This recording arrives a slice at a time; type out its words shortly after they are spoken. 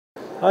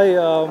Hi,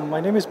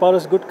 my name is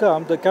Gudka.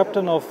 I'm the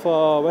captain of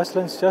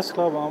Westlands Chess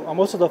Club.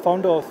 I'm also the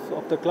founder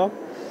of the club.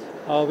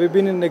 We've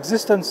been in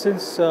existence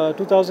since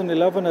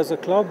 2011 as a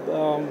club,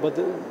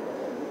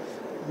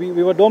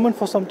 we were dormant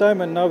for some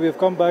time, and now we've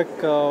come back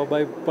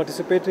by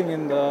participating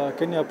in the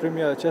Kenya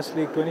Premier Chess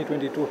League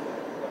 2022.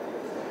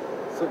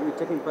 So you're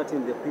taking part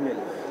in the Premier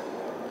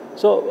League?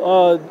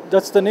 So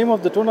that's the name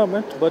of the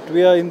tournament, but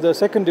we are in the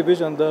second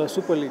division, the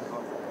Super League.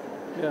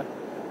 Yeah.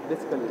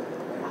 Basically,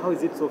 how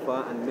is it so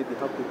far, and maybe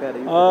how prepared are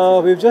you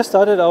for We've just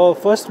started. Our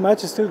first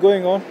match is still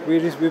going on.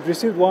 We've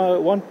received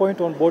one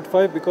point on board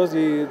 5 because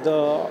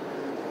our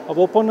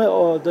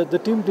opponent, the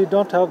team did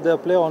not have their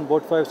player on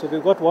board 5, so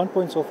we've got 1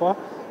 point so far,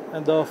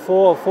 and the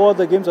four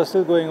other games are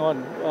still going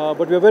on.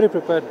 But we are very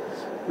prepared.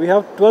 We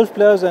have 12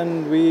 players,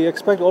 and we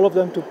expect all of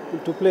them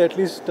to play at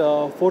least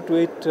 4 to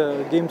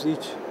 8 games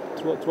each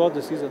throughout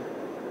the season.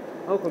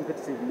 How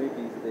competitive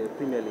maybe is the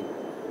Premier League?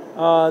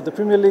 The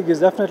Premier League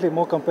is definitely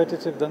more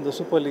competitive than the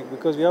Super League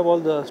because we have all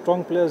the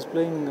strong players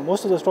playing.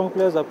 Most of the strong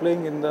players are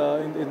playing in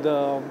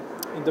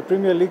the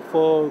Premier League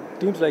for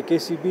teams like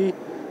KCB,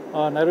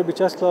 Nairobi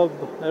Chess Club,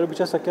 Nairobi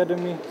Chess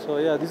Academy. So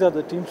yeah, these are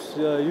the teams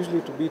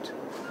usually to beat,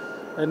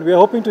 and we are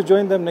hoping to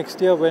join them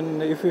next year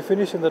if we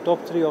finish in the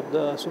top 3 of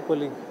the Super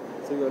League.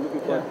 So you are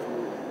looking forward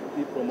to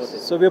be promoted.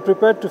 So we are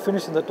prepared to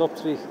finish in the top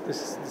 3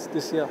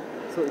 this year.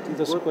 So it is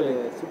the both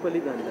the Super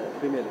League and the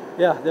Premier League?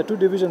 Yeah, there are 2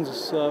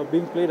 divisions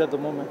being played at the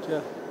moment, yeah.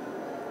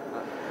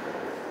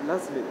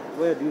 Lastly,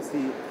 where do you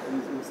see,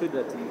 you said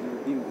that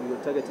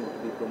you're targeting to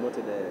be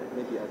promoted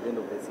maybe at the end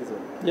of the season.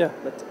 Yeah.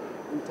 But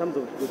in terms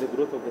of the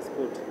growth of the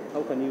sport,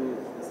 how can you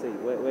say,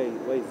 where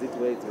is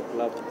your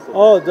club?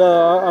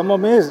 I'm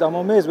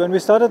amazed. When we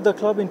started the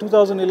club in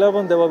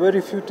 2011, there were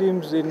very few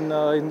teams in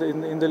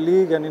the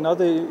league, and in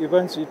other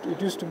events,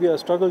 it used to be a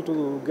struggle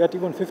to get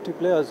even 50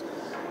 players.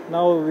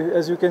 Now,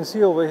 as you can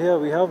see over here,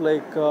 we have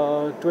like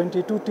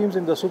 22 teams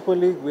in the Super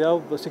League. We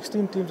have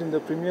 16 teams in the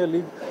Premier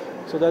League.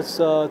 So that's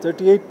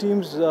 38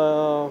 teams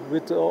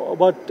with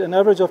about an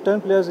average of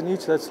 10 players in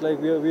each. That's like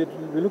we're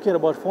looking at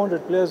about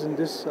 400 players in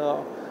this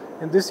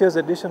year's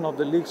edition of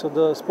the league. So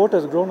the sport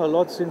has grown a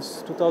lot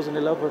since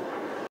 2011.